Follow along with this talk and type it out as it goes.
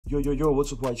Yo,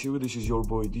 what's up, YT? This is your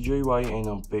boy DJ Y, and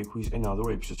I'm back with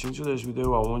another episode. In today's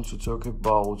video, I want to talk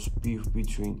about beef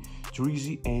between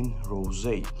DISS and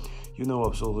Rozay. You know,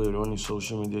 absolutely on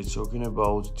social media talking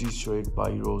about this track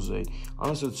by Rozay.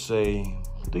 I should say,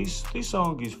 this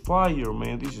song is fire,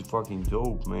 man. This is fucking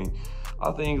dope, man.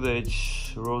 I think that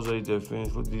Rozay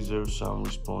definitely deserves some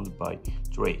response by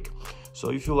Drake. So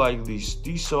if you like this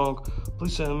song,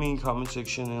 please send me in comment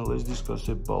section and let's discuss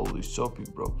about this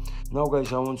topic, bro. Now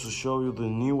guys, I want to show you the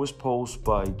newest post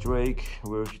by Drake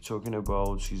where he's talking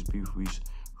about his beef with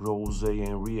Rozay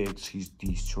and reacts his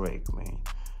diss track, man.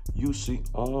 You see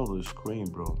on the screen,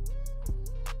 bro.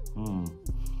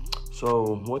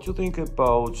 So what you think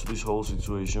about this whole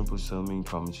situation, please tell me in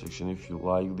comment section. If you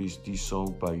like this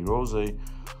song by Rozay,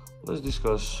 let's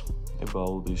discuss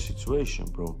about this situation,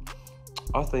 bro.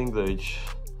 I think that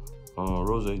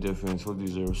Rozay definitely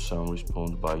deserves some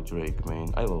response by Drake,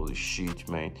 man. I love this shit,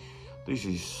 man. This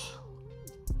is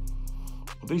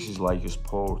like a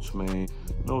sport, man.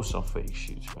 No some fake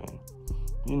shit, man.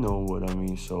 You know what I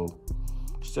mean. So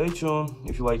stay tuned.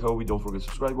 If you like how we, don't forget to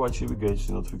subscribe, watch TV, get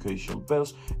the notification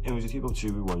bells, and visit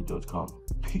hiphoptvy.com.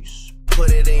 Peace.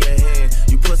 Put it in your hand.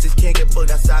 You pussies can't get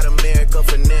booked outside America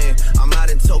for name. I'm out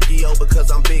in Tokyo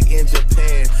because I'm big in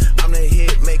Japan. I'm the